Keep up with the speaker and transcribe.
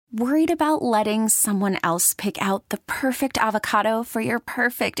Worried about letting someone else pick out the perfect avocado for your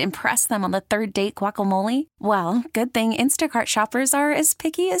perfect impress them on the third date guacamole? Well, good thing Instacart shoppers are as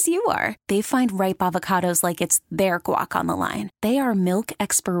picky as you are. They find ripe avocados like it's their guac on the line. They are milk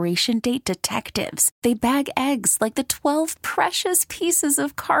expiration date detectives. They bag eggs like the 12 precious pieces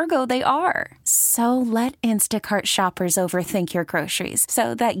of cargo they are. So let Instacart shoppers overthink your groceries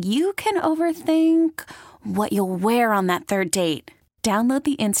so that you can overthink what you'll wear on that third date. Download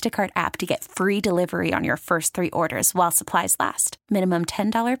the Instacart app to get free delivery on your first 3 orders while supplies last. Minimum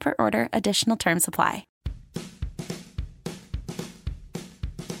 $10 per order. Additional terms apply.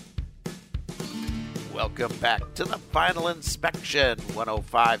 Welcome back to the Final Inspection,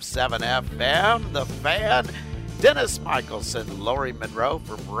 105.7 FM, The Fan. Dennis Michelson, Lori Monroe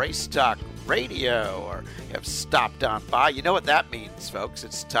from Race Talk Radio have stopped on by. You know what that means, folks.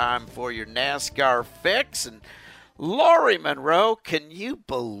 It's time for your NASCAR fix. And Lori Monroe, can you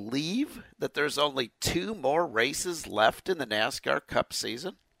believe that there's only 2 more races left in the NASCAR Cup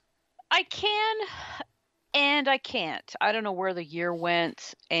season? I can and I can't. I don't know where the year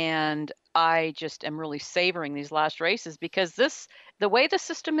went, and I just am really savoring these last races because the way the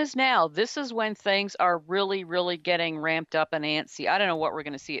system is now, this is when things are really, really getting ramped up and antsy. I don't know what we're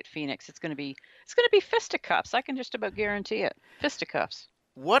going to see at Phoenix. It's going to be fisticuffs. I can just about guarantee it. Fisticuffs.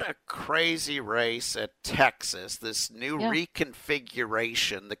 What a crazy race at Texas, this new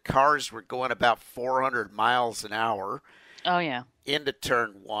reconfiguration. The cars were going about 400 miles an hour. Oh, yeah. Into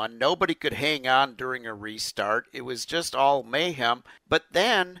turn 1. Nobody could hang on during a restart. It was just all mayhem. But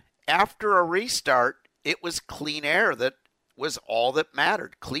then, after a restart, it was clean air that was all that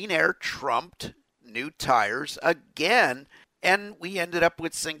mattered. Clean air trumped new tires again, and we ended up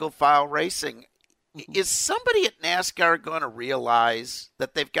with single-file racing. Is somebody at NASCAR going to realize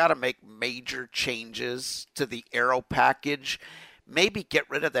that they've got to make major changes to the aero package? Maybe get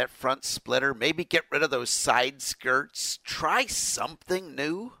rid of that front splitter. Maybe get rid of those side skirts. Try something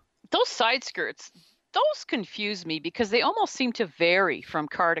new. Those side skirts, those confuse me because they almost seem to vary from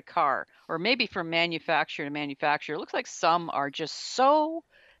car to car, or maybe from manufacturer to manufacturer. It looks like some are just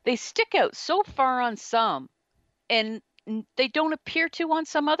they stick out so far on some, and they don't appear to on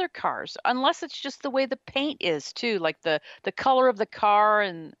some other cars, unless it's just the way the paint is too, like the color of the car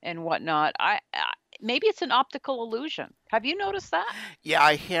and whatnot. Maybe it's an optical illusion. Have you noticed that? Yeah,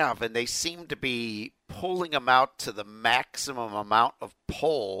 I have, and they seem to be pulling them out to the maximum amount of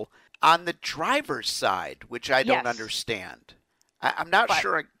pull on the driver's side, which I don't understand. I'm not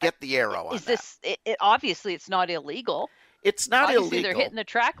sure I get the arrow on that. Obviously, it's not illegal. It's not obviously illegal. They're hitting the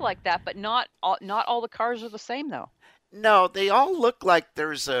track like that, but not all the cars are the same, though. No, they all look like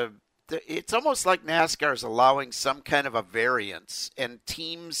it's almost like NASCAR is allowing some kind of a variance, and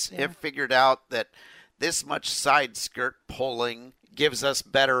teams have figured out that this much side skirt pulling gives us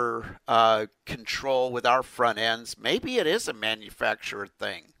better control with our front ends. Maybe it is a manufacturer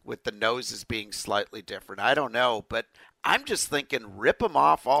thing with the noses being slightly different. I don't know, but I'm just thinking rip them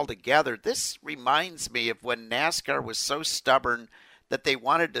off altogether. This reminds me of when NASCAR was so stubborn that they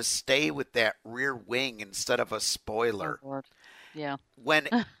wanted to stay with that rear wing instead of a spoiler. Oh, Lord. Yeah. When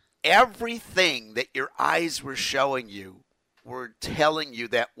everything that your eyes were showing you were telling you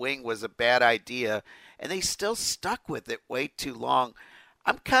that wing was a bad idea, and they still stuck with it way too long.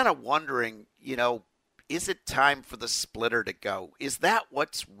 I'm kind of wondering, is it time for the splitter to go? Is that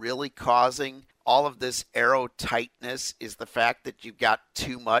what's really causing all of this aero tightness, is the fact that you've got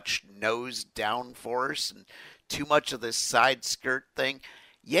too much nose downforce and too much of this side skirt thing?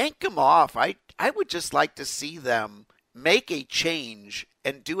 Yank them off. I would just like to see them make a change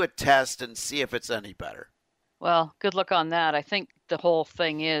and do a test and see if it's any better. Well, good luck on that. I think the whole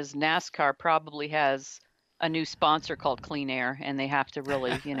thing is NASCAR probably has a new sponsor called Clean Air, and they have to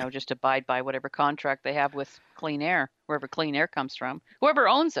really, just abide by whatever contract they have with Clean Air, wherever Clean Air comes from. Whoever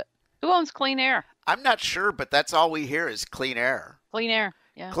owns it. Who owns Clean Air? I'm not sure, but that's all we hear is Clean Air. Clean Air,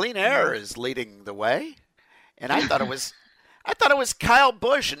 yeah. Clean Air is leading the way, and I thought it was Kyle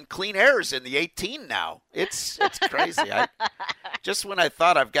Busch, and Clean Air is in the 18 now. It's crazy. Just when I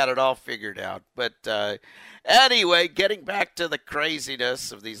thought I've got it all figured out. But anyway, getting back to the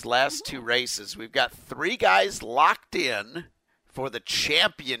craziness of these last 2 races, we've got 3 guys locked in for the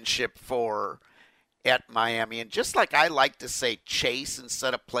championship 4 at Miami. And just like I like to say chase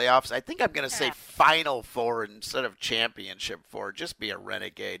instead of playoffs, I think I'm going to say final 4 instead of championship 4. Just be a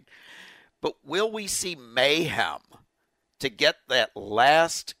renegade. But will we see mayhem to get that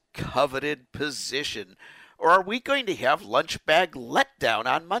last coveted position, or are we going to have lunch bag letdown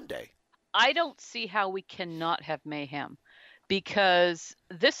on Monday? I don't see how we cannot have mayhem, because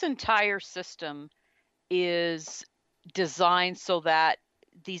this entire system is designed so that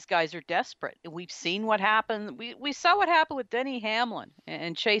these guys are desperate. We've seen what happened. We saw what happened with Denny Hamlin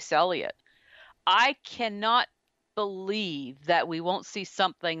and Chase Elliott. I cannot believe that we won't see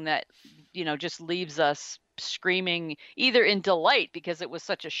something that, just leaves us screaming either in delight because it was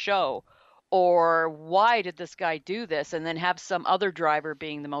such a show, or why did this guy do this? And then have some other driver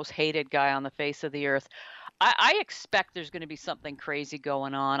being the most hated guy on the face of the earth. I expect there's going to be something crazy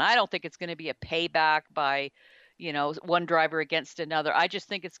going on. I don't think it's going to be a payback by, one driver against another. I just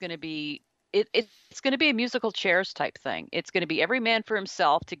think it's going to be it's going to be a musical chairs type thing. It's going to be every man for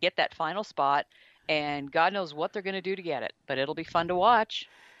himself to get that final spot, and God knows what they're going to do to get it. But it'll be fun to watch.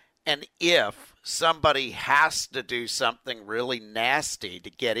 And if somebody has to do something really nasty to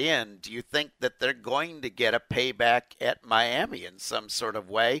get in, do you think that they're going to get a payback at Miami in some sort of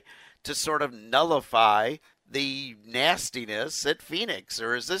way to sort of nullify the nastiness at Phoenix?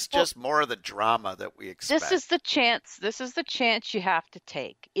 Or is this just more of the drama that we expect? This is the chance you have to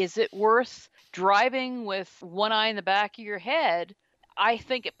take. Is it worth driving with one eye in the back of your head? I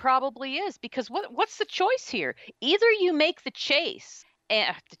think it probably is, because what's the choice here? Either you make the chase,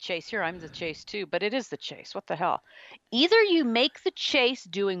 and the chase here, I'm the chase too, but it is the chase. What the hell? Either you make the chase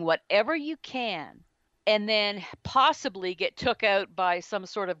doing whatever you can and then possibly get took out by some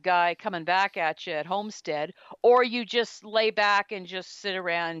sort of guy coming back at you at Homestead, or you just lay back and just sit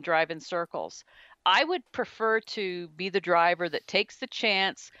around and drive in circles. I would prefer to be the driver that takes the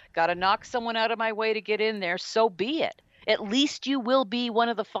chance, got to knock someone out of my way to get in there, so be it. At least you will be one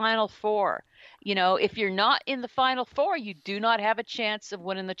of the final four. If you're not in the final four, you do not have a chance of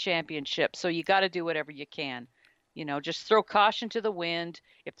winning the championship. So you got to do whatever you can. Just throw caution to the wind.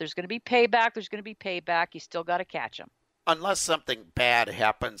 If there's going to be payback, there's going to be payback. You still got to catch them. Unless something bad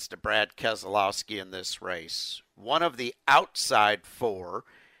happens to Brad Keselowski in this race, one of the outside four,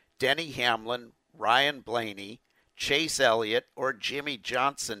 Denny Hamlin, Ryan Blaney, Chase Elliott, or Jimmie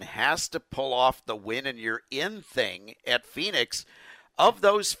Johnson, has to pull off the win and you're in thing at Phoenix. Of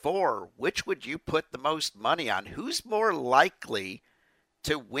those four, which would you put the most money on? Who's more likely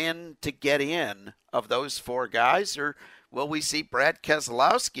to win to get in of those four guys? Or will we see Brad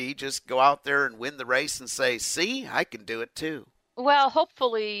Keselowski just go out there and win the race and say, see, I can do it too? Well,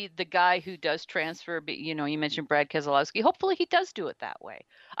 hopefully the guy who does transfer, you mentioned Brad Keselowski, hopefully he does do it that way.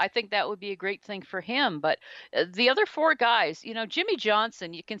 I think that would be a great thing for him. But the other four guys, Jimmie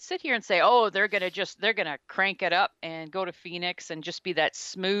Johnson, you can sit here and say, oh, they're going to crank it up and go to Phoenix and just be that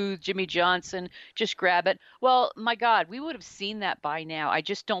smooth Jimmie Johnson, just grab it. Well, my God, we would have seen that by now. I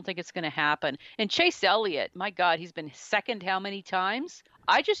just don't think it's going to happen. And Chase Elliott, my God, he's been second how many times?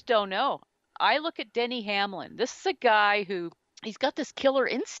 I just don't know. I look at Denny Hamlin. This is a guy who, he's got this killer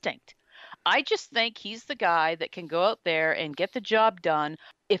instinct. I just think he's the guy that can go out there and get the job done.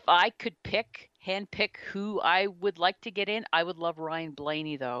 If I could handpick who I would like to get in, I would love Ryan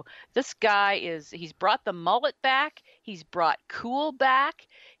Blaney, though. This guy he's brought the mullet back. He's brought cool back.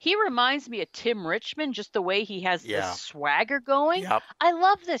 He reminds me of Tim Richmond, just the way he has this swagger going. Yep. I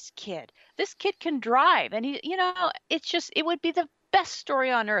love this kid. This kid can drive. And it would be the best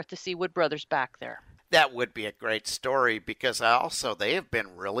story on earth to see Wood Brothers back there. That would be a great story, because they have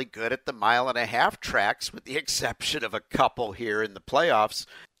been really good at the 1.5 mile tracks, with the exception of a couple here in the playoffs.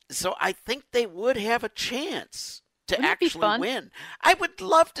 So I think they would have a chance to actually win. I would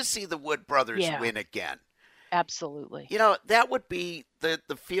love to see the Wood Brothers win again. Absolutely. That would be the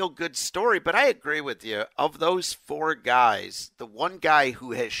feel-good story. But I agree with you. Of those four guys, the one guy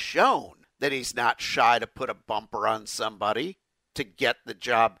who has shown that he's not shy to put a bumper on somebody to get the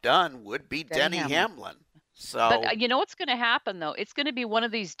job done would be Denny Hamlin. So, but you know what's going to happen, though? It's going to be one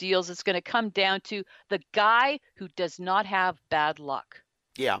of these deals. It's going to come down to the guy who does not have bad luck.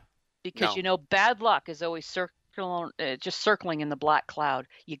 Yeah. Because, bad luck is always circling in the black cloud.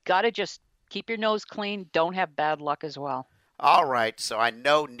 You got to just keep your nose clean. Don't have bad luck as well. All right. So I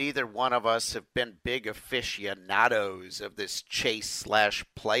know neither one of us have been big aficionados of this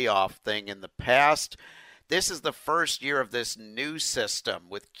chase/playoff thing in the past. This is the first year of this new system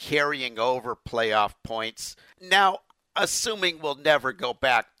with carrying over playoff points. Now, assuming we'll never go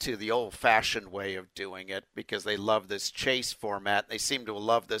back to the old-fashioned way of doing it, because they love this chase format. They seem to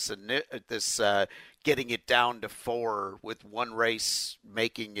love this getting it down to 4 with one race,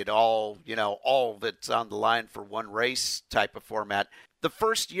 making it all that's on the line for one race type of format. The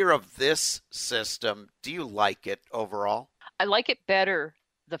first year of this system, do you like it overall? I like it better.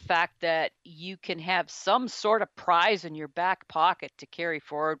 The fact that you can have some sort of prize in your back pocket to carry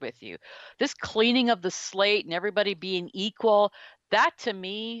forward with you. This cleaning of the slate and everybody being equal, That to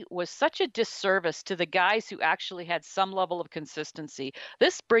me was such a disservice to the guys who actually had some level of consistency.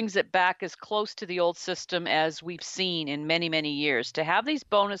 This brings it back as close to the old system as we've seen in many, many years. To have these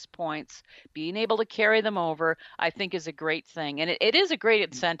bonus points, being able to carry them over, I think is a great thing. And it is a great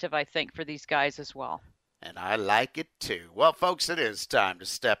incentive, I think, for these guys as well. And I like it too. Well, folks, it is time to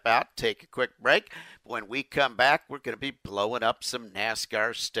step out, take a quick break. When we come back, we're going to be blowing up some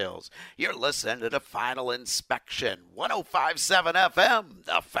NASCAR stills. You're listening to the Final Inspection, 105.7 FM,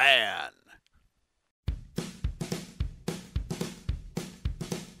 The Fan.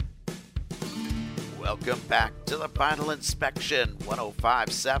 Welcome back to the Final Inspection,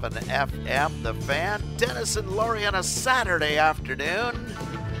 105.7 FM, The Fan. Dennis and Lori on a Saturday afternoon.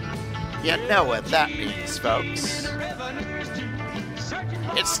 You know what that means, folks.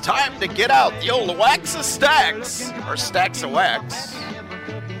 It's time to get out the old wax of stacks, or stacks of wax.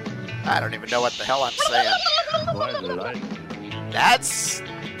 I don't even know what the hell I'm saying. That's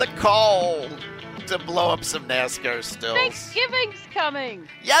the call to blow up some NASCAR stills. Thanksgiving's coming.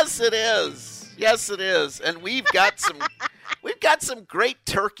 Yes, it is. Yes, it is. And we've got some great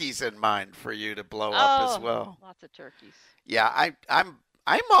turkeys in mind for you to blow up as well. Lots of turkeys. Yeah, I'm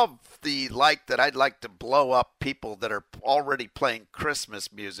of the that I'd like to blow up people that are already playing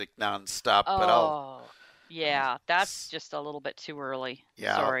Christmas music nonstop. Yeah, that's just a little bit too early.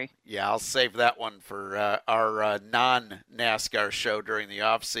 Yeah, sorry. I'll save that one for our non-NASCAR show during the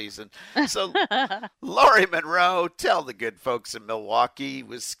off season. So, Lori Monroe, tell the good folks in Milwaukee,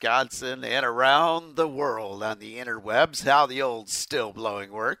 Wisconsin, and around the world on the interwebs how the old still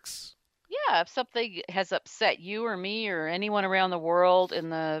blowing works. Yeah, if something has upset you or me or anyone around the world in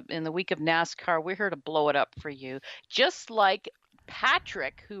the week of NASCAR, we're here to blow it up for you. Just like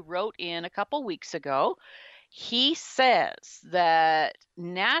Patrick, who wrote in a couple weeks ago, he says that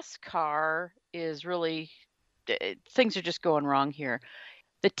NASCAR is really, things are just going wrong here.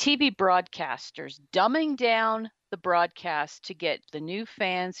 The TV broadcasters dumbing down the broadcast to get the new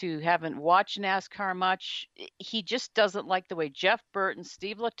fans who haven't watched NASCAR much. He just doesn't like the way Jeff Burton,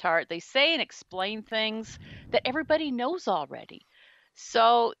 Steve Letarte, they say and explain things that everybody knows already.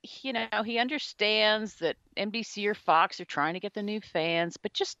 So, he understands that NBC or Fox are trying to get the new fans,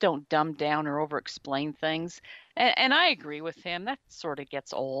 but just don't dumb down or over-explain things. And I agree with him. That sort of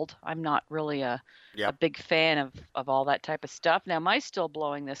gets old. I'm not really a big fan of all that type of stuff. Now, my still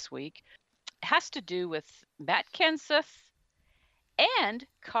blowing this week has to do with Matt Kenseth and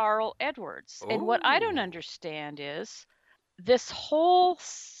Carl Edwards. Ooh. And what I don't understand is this whole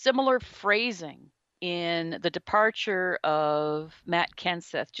similar phrasing in the departure of Matt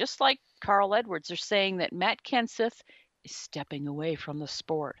Kenseth, just like Carl Edwards, are saying that Matt Kenseth is stepping away from the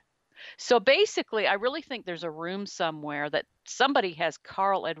sport. So basically, I really think there's a room somewhere that somebody has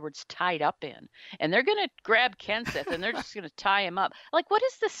Carl Edwards tied up in, and they're going to grab Kenseth and they're just going to tie him up. Like, what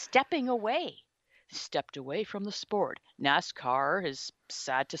is the stepping away? Stepped away from the sport. NASCAR is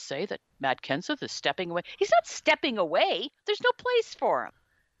sad to say that Matt Kenseth is stepping away. He's not stepping away. There's no place for him.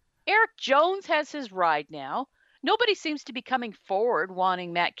 Eric Jones has his ride now. Nobody seems to be coming forward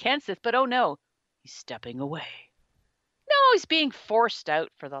wanting Matt Kenseth, but oh no, he's stepping away. No, he's being forced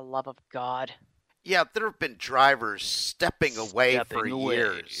out, for the love of God. Yeah, there have been drivers stepping away for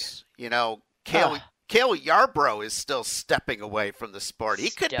years. Cale Yarborough is still stepping away from the sport. He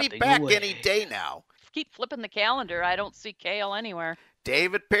could be back any day now. Keep flipping the calendar. I don't see Cale anywhere.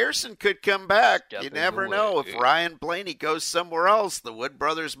 David Pearson could come back. You never know. If Ryan Blaney goes somewhere else, the Wood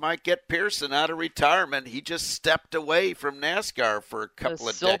brothers might get Pearson out of retirement. He just stepped away from NASCAR for a couple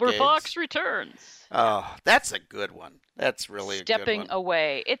of decades. Silver Fox returns. Oh, that's a good one. That's really a good one. Stepping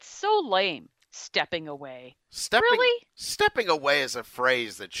away. It's so lame. Stepping away. Really? Stepping away is a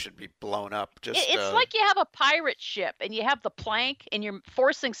phrase that should be blown up. It's like you have a pirate ship and you have the plank and you're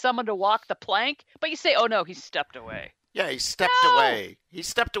forcing someone to walk the plank, but you say, oh no, he stepped away. Yeah, he stepped away. He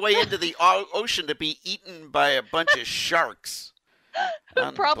stepped away into the ocean to be eaten by a bunch of sharks. Who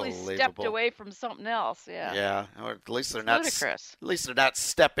probably stepped away from something else. Yeah. Yeah, or at least they're not. Ludicrous. At least they're not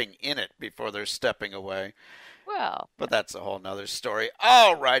stepping in it before they're stepping away. Well, but that's a whole nother story.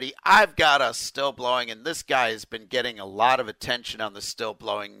 All righty, I've got a still blowing, and this guy has been getting a lot of attention on the still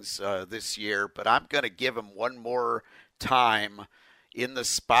blowings this year. But I'm going to give him one more time in the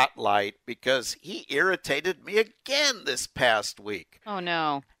spotlight because he irritated me again this past week. Oh,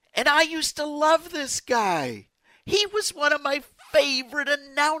 no. And I used to love this guy. He was one of my favorite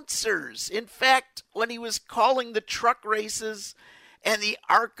announcers. In fact, when he was calling the truck races and the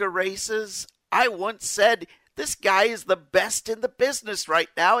ARCA races, I once said, this guy is the best in the business right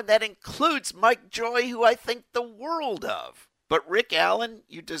now, and that includes Mike Joy, who I think the world of. But Rick Allen,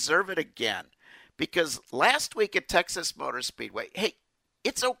 you deserve it again. Because last week at Texas Motor Speedway, hey,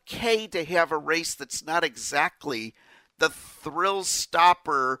 it's okay to have a race that's not exactly the thrill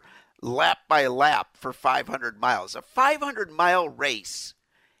stopper lap by lap for 500 miles. A 500-mile race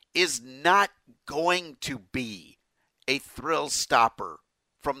is not going to be a thrill stopper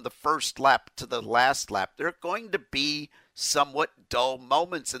from the first lap to the last lap. There are going to be somewhat dull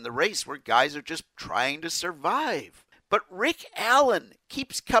moments in the race where guys are just trying to survive. But Rick Allen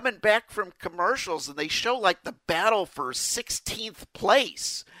keeps coming back from commercials, and they show like the battle for 16th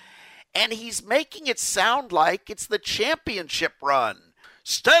place. And he's making it sound like it's the championship run.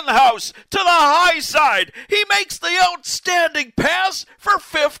 Stenhouse to the high side. He makes the outstanding pass for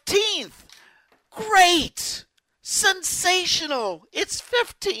 15th. Great. Sensational. It's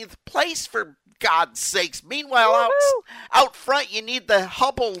 15th place, for God's sakes. Meanwhile, out front, you need the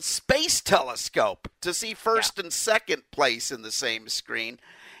Hubble Space Telescope to see first and second place in the same screen.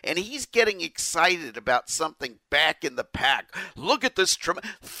 And he's getting excited about something back in the pack. Look at this.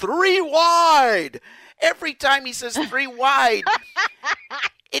 3 wide. Every time he says 3 wide,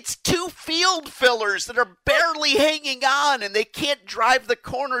 it's 2 field fillers that are barely hanging on, and they can't drive the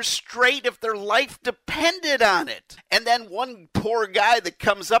corner straight if their life depended on it. And then one poor guy that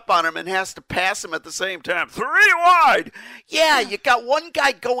comes up on him and has to pass him at the same time. 3 wide! Yeah, you got one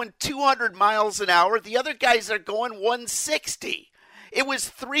guy going 200 miles an hour. The other guys are going 160. It was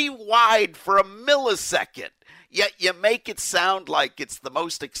 3 wide for a millisecond. Yet you make it sound like it's the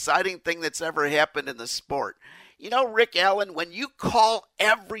most exciting thing that's ever happened in the sport. You know, Rick Allen, when you call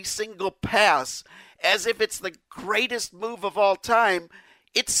every single pass as if it's the greatest move of all time,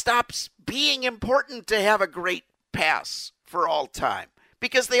 it stops being important to have a great pass for all time,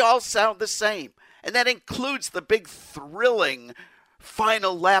 because they all sound the same. And that includes the big thrilling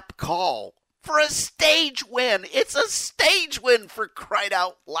final lap call for a stage win. It's a stage win, for crying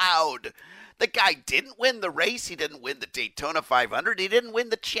out loud. The guy didn't win the race. He didn't win the Daytona 500. He didn't win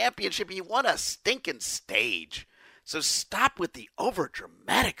the championship. He won a stinking stage. So stop with the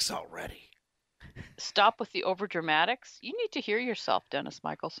overdramatics already. Stop with the overdramatics? You need to hear yourself, Dennis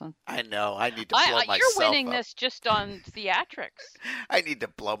Michelson. I know. I need to blow myself up. You're winning this just on theatrics. I need to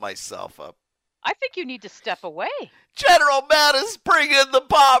blow myself up. I think you need to step away. General Mattis, bring in the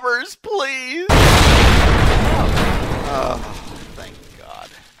bombers, please. Oh, thank God.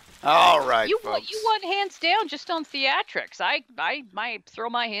 All right, folks. You won hands down just on theatrics. I throw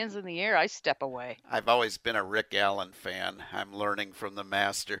my hands in the air. I step away. I've always been a Rick Allen fan. I'm learning from the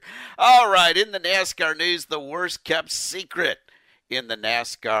master. All right, in the NASCAR news, the worst kept secret in the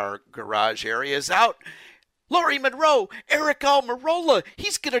NASCAR garage area is out. Laurie Monroe, Eric Almirola,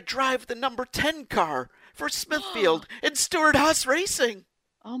 he's going to drive the number 10 car for Smithfield and Stewart-Haas Racing.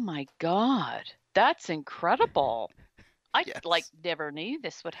 Oh, my God. That's incredible. I Yes. never knew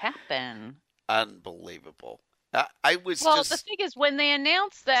this would happen. Unbelievable. The thing is, when they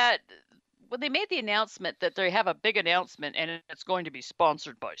announced that, when they made the announcement that they have a big announcement and it's going to be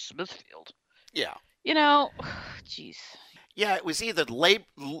sponsored by Smithfield. Yeah. You know, jeez. Yeah, it was either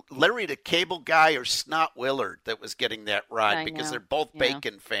Larry the Cable Guy or Snot Willard that was getting that ride, because they're both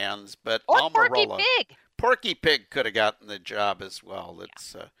Bacon fans. But or Almirola, Porky Pig. Porky Pig could have gotten the job as well.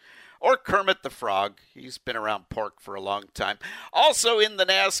 It's or Kermit the Frog. He's been around pork for a long time. Also in the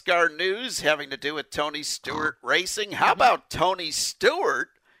NASCAR news, having to do with Tony Stewart Racing. How about Tony Stewart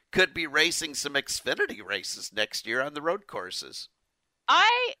could be racing some Xfinity races next year on the road courses?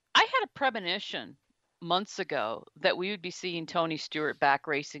 I had a premonition months ago that we would be seeing Tony Stewart back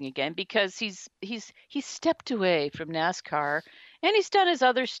racing again, because he's stepped away from NASCAR and he's done his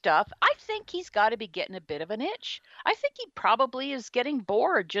other stuff. I think he's got to be getting a bit of an itch. I think he probably is getting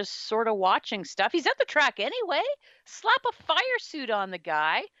bored just sort of watching stuff. He's at the track anyway. Slap a fire suit on the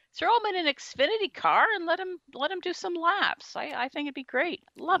guy, throw him in an Xfinity car, and let him do some laps. I think it'd be great.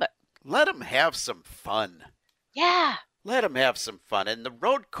 Love it. Let him have some fun. Yeah. Let him have some fun. And the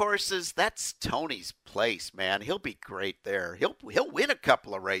road courses, that's Tony's place, man. He'll be great there. He'll win a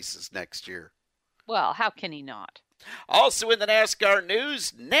couple of races next year. Well, how can he not? Also in the NASCAR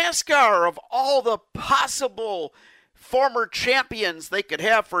news, NASCAR, of all the possible former champions they could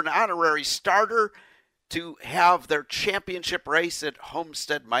have for an honorary starter to have their championship race at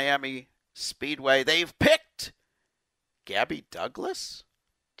Homestead Miami Speedway, they've picked Gabby Douglas.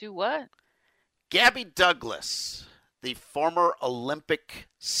 Do what? Gabby Douglas, the former Olympic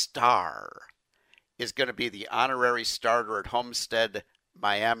star, is going to be the honorary starter at Homestead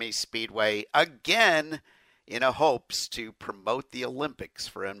Miami Speedway again, in a hopes to promote the Olympics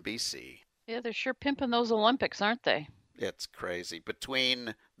for NBC. Yeah, they're sure pimping those Olympics, aren't they? It's crazy.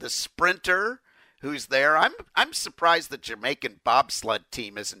 Between the sprinter, who's there. I'm surprised the Jamaican bobsled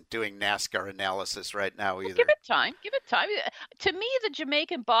team isn't doing NASCAR analysis right now either. Well, give it time. Give it time. To me, the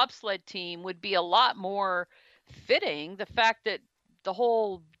Jamaican bobsled team would be a lot more fitting. The fact that the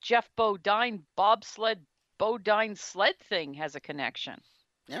whole Jeff Bodine Bodine sled thing has a connection.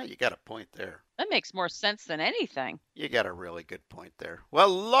 Yeah, you got a point there. That makes more sense than anything. You got a really good point there. Well,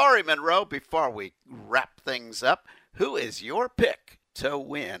 Laurie Monroe, before we wrap things up, who is your pick to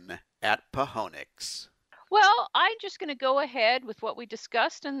win at Pahonix? Well, I'm just going to go ahead with what we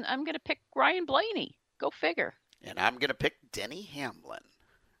discussed, and I'm going to pick Ryan Blaney. Go figure. And I'm going to pick Denny Hamlin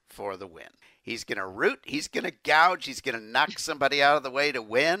for the win. He's going to root, he's going to gouge, he's going to knock somebody out of the way to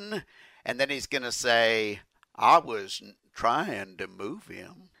win, and then he's going to say, I was trying to move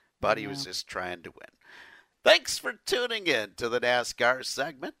him, but he was just trying to win. Thanks for tuning in to the NASCAR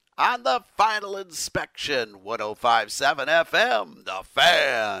segment on the Final Inspection 105.7 FM, The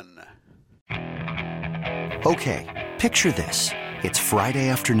Fan. Okay, picture this. It's Friday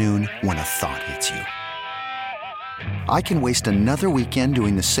afternoon when a thought hits you. I can waste another weekend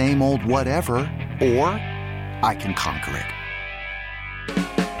doing the same old whatever, or I can conquer it.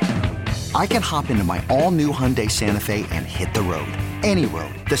 I can hop into my all-new Hyundai Santa Fe and hit the road. Any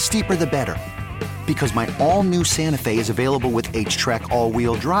road. The steeper, the better. Because my all-new Santa Fe is available with H-Track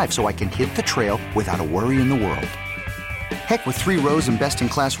all-wheel drive, so I can hit the trail without a worry in the world. Heck, with 3 rows and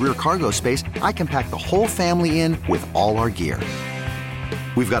best-in-class rear cargo space, I can pack the whole family in with all our gear.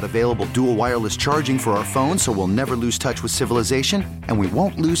 We've got available dual wireless charging for our phones, so we'll never lose touch with civilization, and we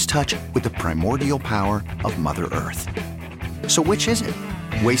won't lose touch with the primordial power of Mother Earth. So which is it?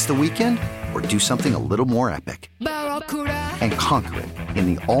 Waste the weekend or do something a little more epic? And conquer it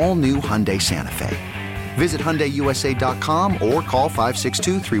in the all-new Hyundai Santa Fe. Visit HyundaiUSA.com or call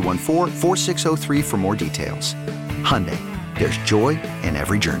 562-314-4603 for more details. Hyundai, there's joy in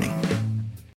every journey.